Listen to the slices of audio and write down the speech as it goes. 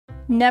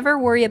Never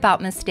worry about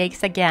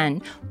mistakes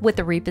again with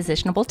the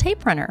Repositionable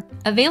Tape Runner.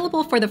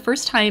 Available for the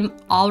first time,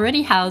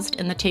 already housed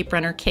in the tape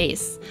runner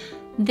case.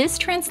 This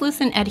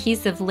translucent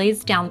adhesive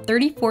lays down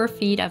 34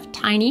 feet of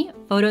tiny,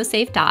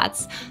 photo-safe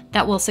dots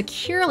that will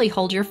securely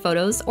hold your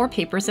photos or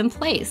papers in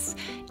place,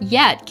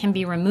 yet can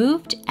be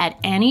removed at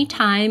any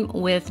time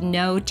with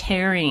no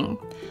tearing.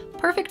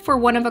 Perfect for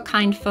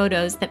one-of-a-kind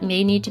photos that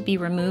may need to be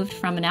removed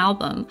from an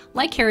album,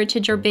 like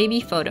heritage or baby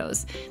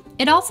photos.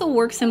 It also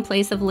works in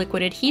place of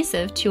liquid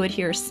adhesive to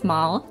adhere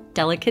small,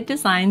 delicate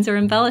designs or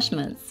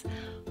embellishments.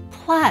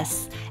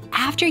 Plus,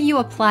 after you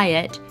apply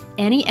it,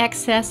 any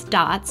excess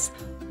dots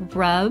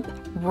rub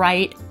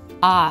right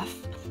off.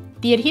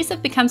 The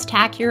adhesive becomes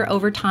tackier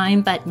over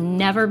time but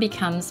never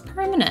becomes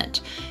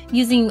permanent.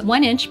 Using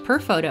 1 inch per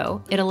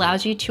photo, it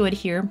allows you to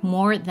adhere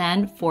more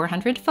than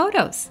 400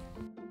 photos.